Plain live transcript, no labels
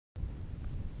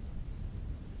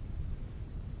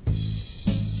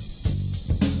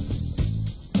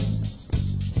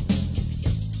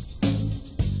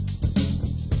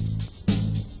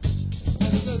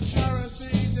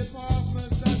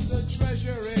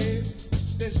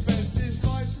Expensive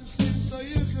licenses so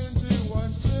you can do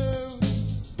one too.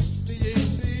 The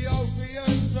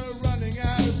Ethiopians are running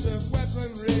out of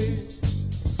weaponry,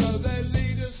 so their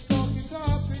leaders stock it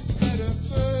up instead of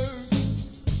food.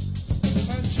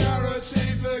 And charity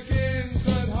begins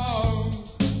at home,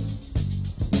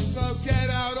 so get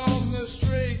out on the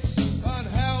streets and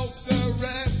help the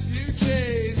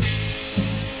refugees.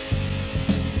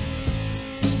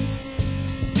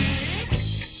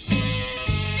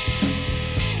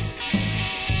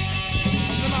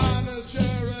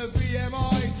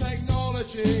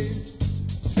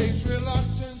 Seems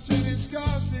reluctant to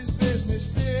discuss his business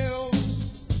deals,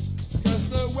 'cause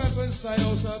the weapon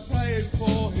sales are paying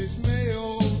for his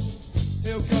meals.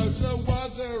 He'll go to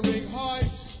Wuthering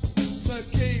Heights to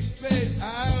keep it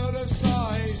out of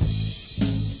sight.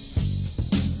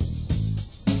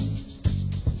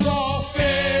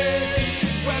 Profit,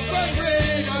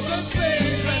 weaponry doesn't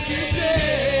feed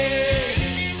refugees.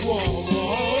 Whoa.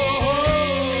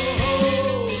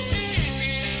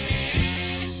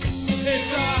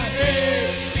 It's a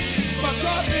hit, but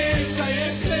God is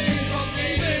saying please on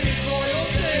TV's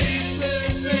royalties to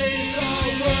feed the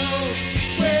world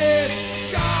with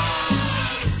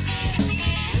guns.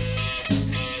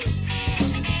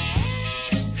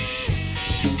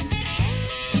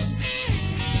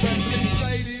 Wembley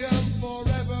Stadium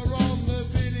forever on the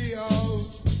video,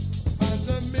 and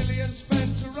 $1 million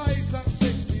spent to raise that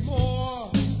 60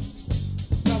 more.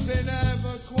 Nothing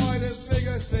ever quite as big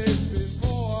as this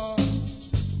before.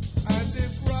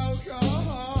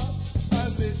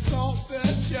 Topped the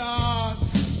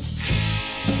charts.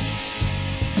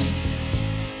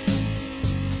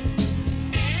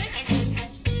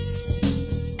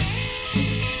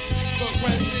 But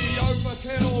when the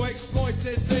overkill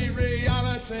exploited the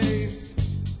reality,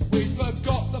 we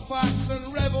forgot the facts and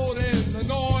revelled in the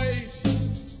noise.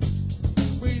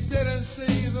 We didn't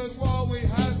see that while we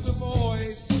had the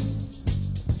voice,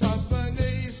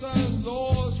 companies and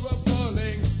laws were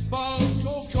pulling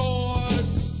vocal cords.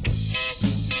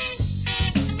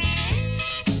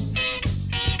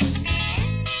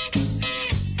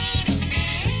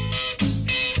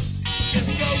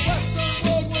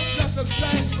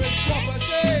 Obsessed with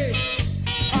property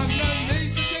and the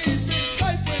need to keep it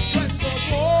safe with threats of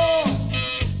war,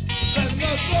 then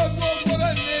the third world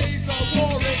wouldn't need a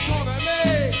war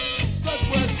economy that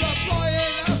we're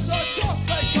supplying at a cost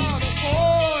they can't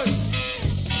afford.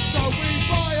 So we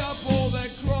buy up all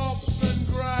their crops and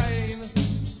grain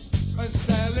and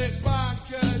sell it back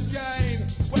again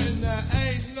when there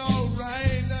ain't no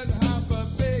rain, and have a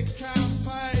big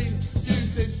campaign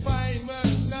using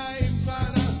famous names,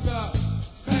 and as the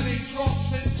penny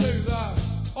drops into the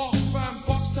Oxfam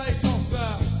box, take off the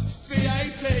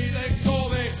VAT, they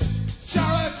call it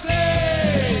charity.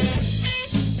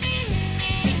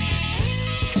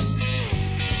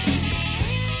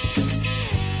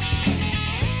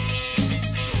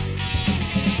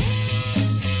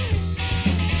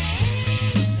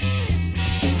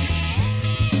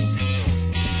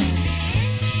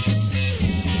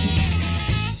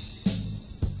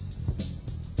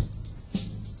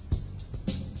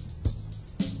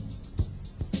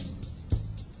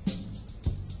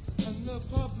 The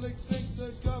public think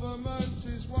the government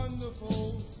is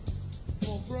wonderful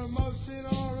for promoting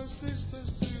our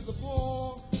assistance to the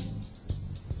poor,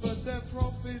 but their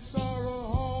profits are a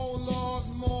whole lot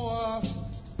more.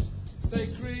 They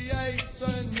create